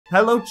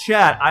Hello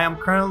chat, I am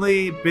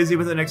currently busy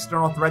with an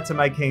external threat to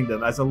my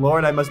kingdom. As a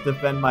lord, I must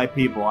defend my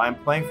people. I am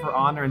playing for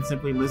honor and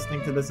simply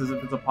listening to this as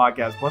if it's a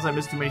podcast. Plus, I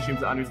miss too many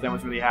streams to understand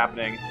what's really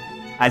happening.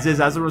 As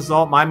a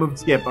result, my move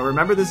skip. But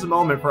remember this is a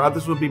moment, for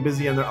others will be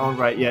busy in their own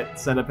right, yet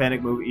send a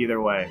panic move either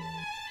way.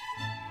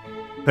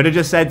 Could've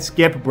just said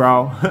skip,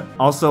 bro.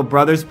 Also,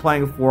 brothers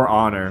playing for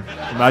honor.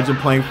 Imagine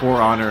playing for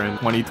honor in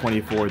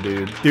 2024,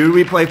 dude. Dude,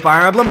 we play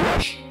Fire Emblem?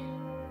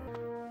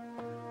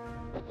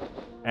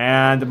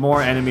 And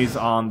more enemies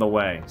on the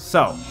way.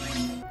 So,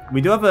 we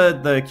do have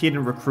the key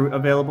to recruit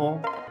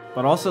available,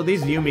 but also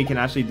these Yumi can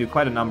actually do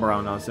quite a number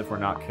on us if we're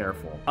not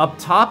careful. Up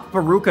top,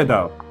 Baruka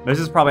though. This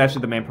is probably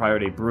actually the main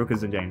priority.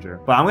 Baruka's in danger.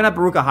 But I'm gonna have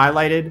Baruka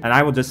highlighted, and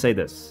I will just say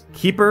this.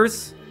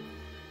 Keepers,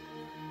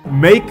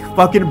 make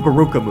fucking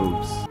Baruka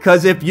moves.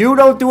 Because if you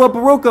don't do a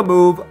Baruka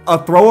move,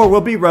 a thrower will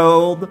be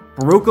rolled,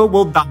 Baruka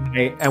will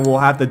die, and we'll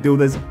have to do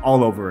this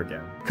all over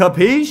again.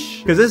 Capiche?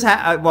 Because this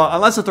well,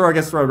 unless the thrower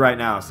gets thrown right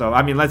now. So,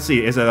 I mean, let's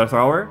see. Is it a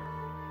thrower?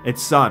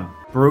 It's Sun.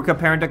 Baruka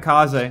parent to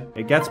Kaze.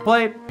 It gets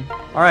played.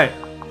 Alright.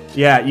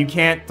 Yeah, you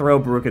can't throw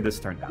Baruka this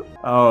turn down.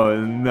 Oh,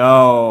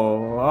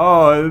 no.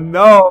 Oh,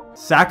 no.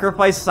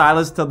 Sacrifice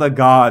Silas to the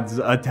gods.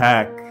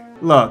 Attack.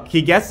 Look,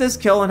 he gets this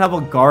kill and have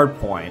a guard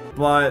point.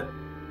 But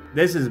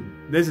this is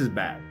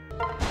bad.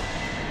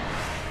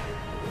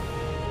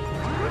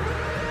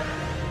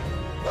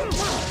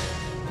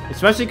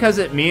 Especially because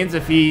it means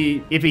if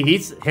he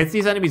hits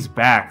these enemies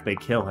back, they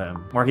kill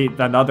him. Or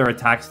another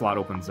attack slot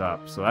opens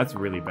up. So that's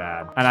really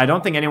bad. And I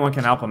don't think anyone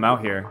can help him out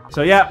here.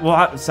 So yeah,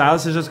 well,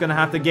 Silas is just going to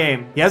have to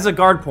game. He has a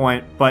guard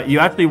point, but you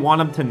actually want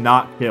him to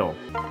not kill.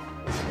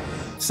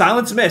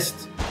 Silence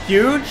missed.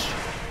 Huge.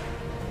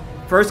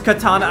 First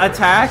katana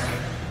attack.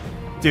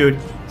 Dude,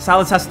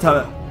 Silas has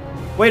to...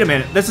 Wait a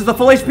minute. This is the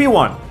full HP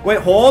one. Wait,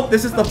 hold.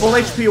 This is the full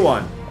HP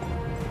one.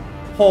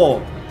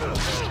 Hold.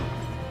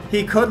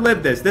 He could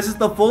live this. This is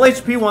the full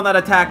HP one that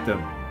attacked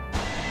him.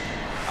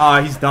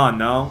 He's done,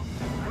 no?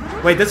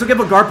 Wait, this will give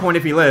a guard point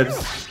if he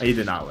lives. He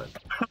did not live.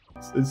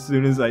 As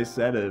soon as I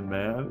said it,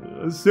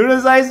 man. As soon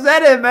as I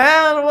said it,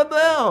 man. What the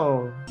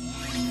hell?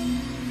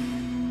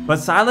 But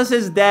Silas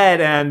is dead,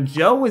 and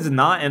Joe is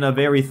not in a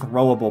very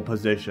throwable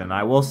position.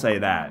 I will say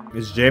that.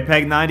 It's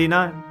JPEG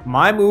 99.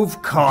 My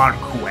move,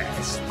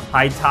 conquest.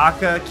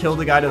 Haitaka killed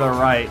the guy to the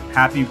right.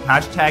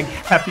 Hashtag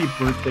happy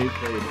birthday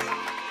face.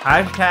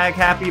 Hashtag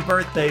happy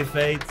birthday,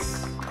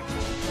 Fates.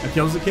 A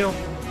kill's a kill.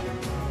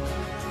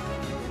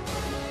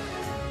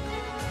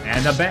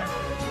 And a bang.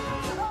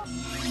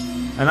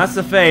 And that's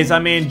the phase. I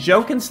mean,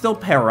 Joe can still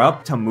pair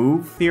up to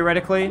move,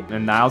 theoretically.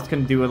 And Niles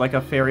can do like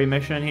a fairy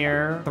mission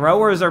here.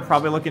 Throwers are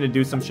probably looking to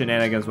do some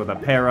shenanigans with a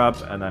pair up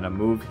and then a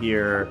move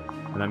here.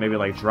 And then maybe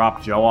like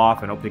drop Joe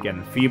off and hope to get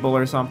enfeeble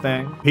or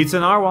something. Pizza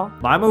Narwhal.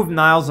 My move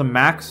Niles a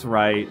max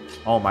right.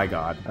 Oh my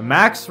god. A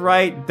max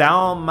right,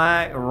 down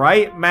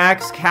right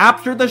max.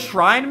 Capture the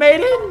Shrine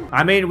Maiden?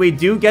 I mean, we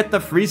do get the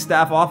free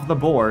staff off the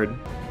board.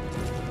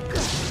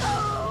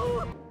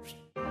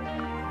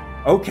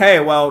 Okay,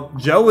 well,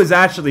 Joe is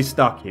actually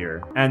stuck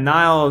here. And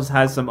Niles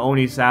has some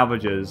Oni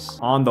salvages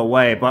on the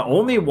way, but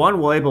only one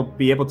will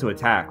be able to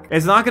attack.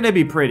 It's not going to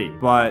be pretty,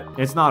 but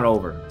it's not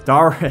over.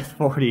 Dareth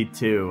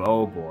 42.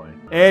 Oh boy.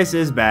 This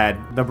is bad.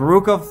 The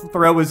Baruka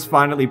throw is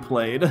finally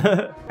played.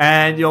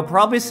 And you'll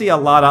probably see a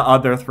lot of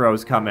other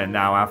throws come in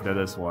now after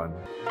this one.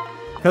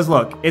 Because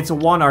look, it's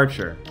one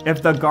archer.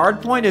 If the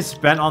guard point is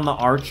spent on the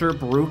archer,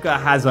 Baruka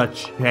has a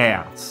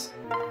chance.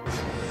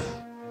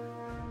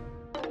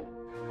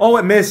 Oh,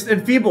 it missed.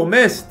 Enfeeble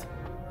missed.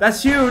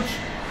 That's huge.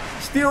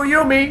 Steal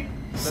Yumi.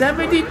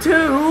 72.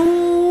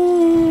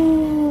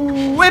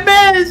 It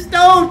missed.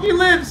 Oh, he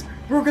lives.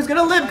 Baruka's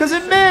gonna live because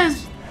it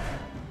missed.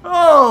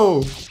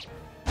 Oh.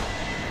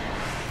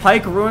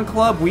 Pike Ruin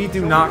Club, we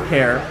do not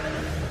care.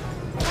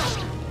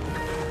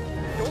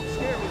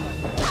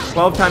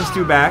 12 times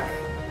 2 back.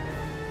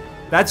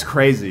 That's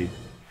crazy.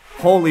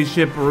 Holy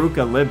shit,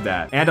 Baruka lived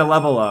that. And a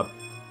level up.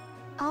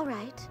 All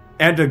right.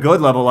 And a good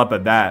level up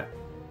at that.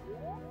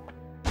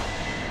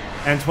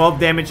 And 12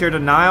 damage here to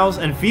Niles,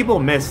 and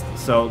Feeble missed,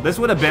 so this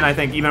would have been, I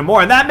think, even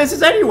more, and that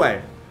misses anyway!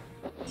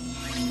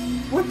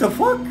 What the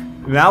fuck?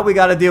 Now we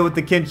gotta deal with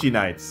the Kinchi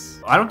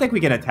Knights. I don't think we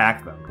can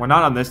attack them. We're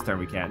not on this turn,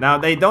 we can't. Now,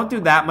 they don't do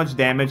that much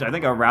damage. I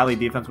think a rally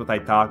defense with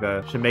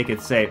Haitaka should make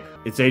it safe.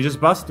 It's Aegis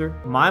Buster.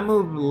 My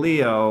move,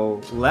 Leo.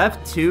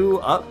 Left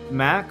 2, up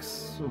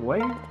max.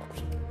 Wait.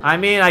 I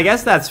mean, I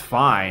guess that's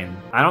fine.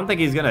 I don't think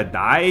he's gonna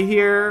die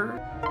here.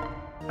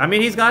 I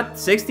mean, he's got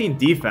 16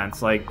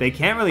 defense. Like, they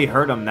can't really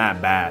hurt him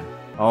that bad.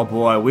 Oh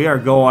boy, we are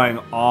going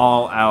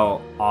all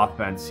out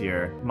offense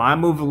here. My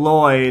move,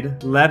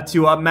 Lloyd. Left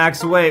 2 up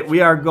max weight.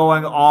 We are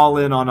going all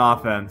in on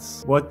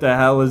offense. What the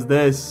hell is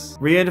this?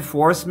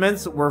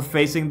 Reinforcements, we're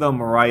facing them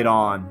right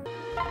on.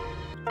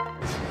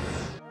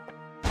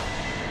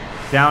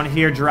 Down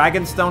here,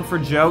 Dragonstone for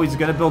Joe. He's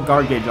gonna build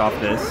guard gauge off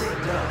this.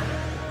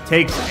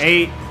 Takes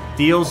 8,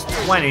 deals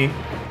 20.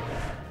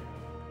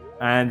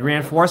 And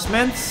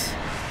reinforcements.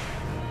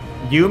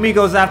 Yumi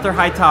goes after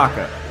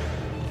Haitaka.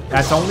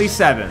 That's only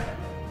 7.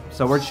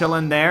 So we're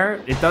chilling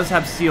there. It does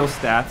have seal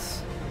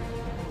stats.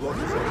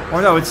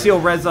 Or no, it's Seal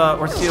Reza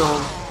or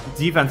Seal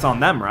defense on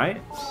them,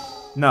 right?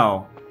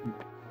 No.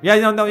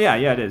 Yeah, no, yeah,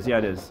 it is. Yeah,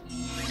 it is.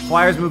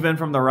 Flyers move in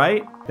from the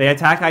right. They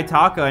attack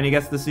Aitaka and he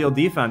gets the Seal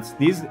defense.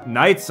 These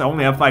Knights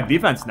only have 5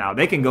 defense now.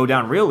 They can go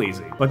down real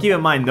easy. But keep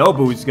in mind,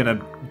 Nobu's gonna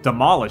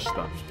demolish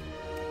them.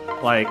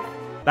 Like,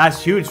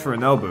 that's huge for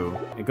Nobu.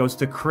 It goes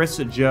to Chris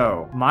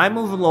Joe. My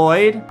move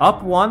Lloyd,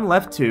 up 1,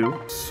 left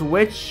 2,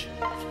 switch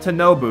to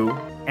Nobu,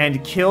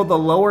 and kill the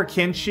lower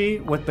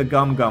Kinshi with the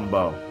Gum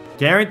Bow.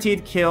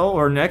 Guaranteed kill,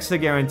 or next to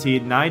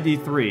guaranteed,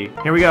 93.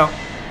 Here we go.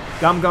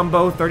 Gum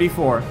Bow,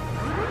 34.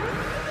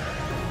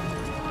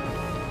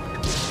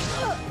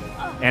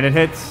 And it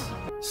hits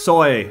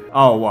Soy.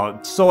 Oh,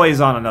 well,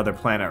 Soy's on another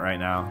planet right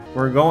now.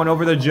 We're going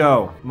over to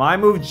Joe. My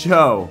move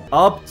Joe,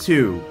 up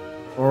 2,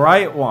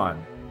 right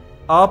 1.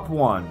 Up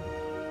 1,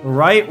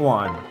 right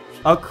 1,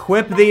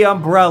 equip the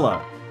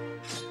umbrella,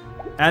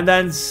 and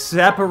then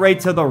separate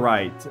to the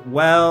right.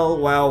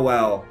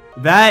 Well.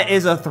 That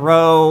is a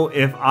throw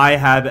if I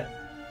have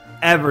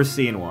ever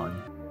seen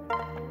one.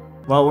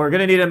 Well, we're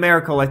gonna need a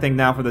miracle, I think,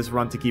 now for this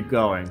run to keep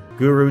going.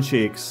 Guru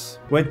Cheeks.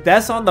 With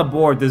Des on the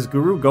board, does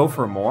Guru go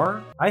for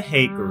more? I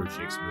hate Guru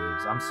Cheeks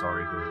moves. I'm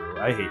sorry, Guru.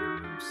 I hate your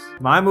moves.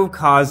 My move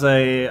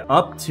Kaze,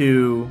 up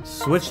 2,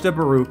 switch to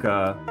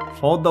Baruka,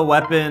 hold the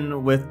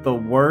weapon with the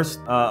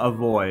worst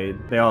avoid.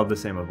 They all have the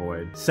same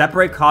avoid.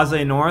 Separate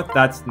Kaze north,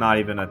 that's not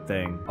even a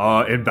thing.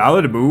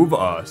 Invalid move,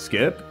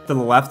 skip. To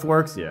the left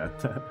works? Yeah.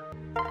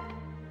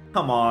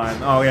 Come on.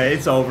 Oh yeah,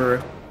 it's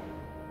over.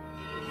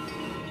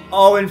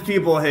 Oh, and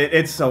feeble hit,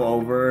 it's so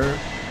over.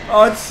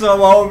 Oh, it's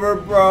so over,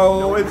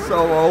 bro. It's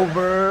so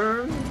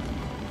over.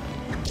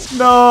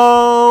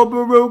 No,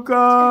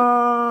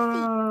 Baruka.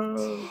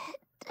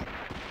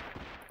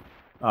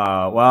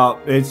 Well,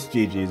 it's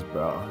GG's,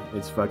 bro.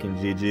 It's fucking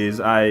GG's.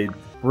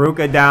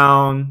 Baruka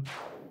down.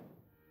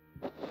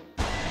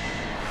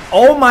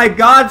 Oh my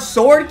god,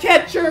 sword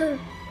catcher?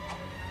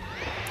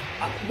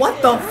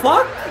 What the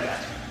fuck?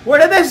 Where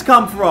did this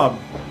come from?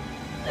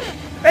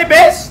 They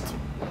missed!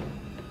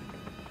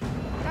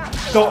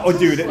 Don't, oh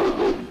dude.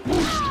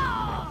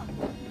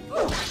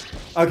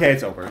 Okay,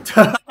 it's over.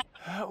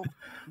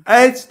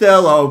 It's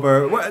still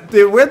over.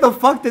 Dude, where the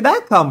fuck did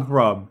that come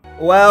from?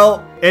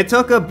 Well, it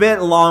took a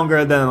bit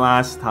longer than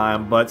last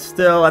time, but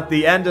still, at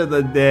the end of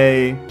the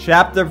day,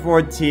 Chapter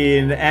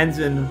 14 ends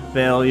in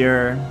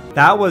failure.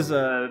 That was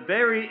a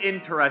very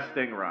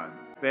interesting run.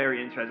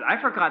 Very interesting.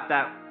 I forgot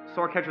that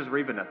sword catchers were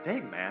even a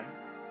thing, man.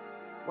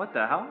 What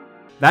the hell?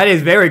 That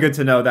is very good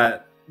to know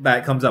that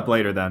that comes up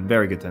later then.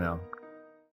 Very good to know.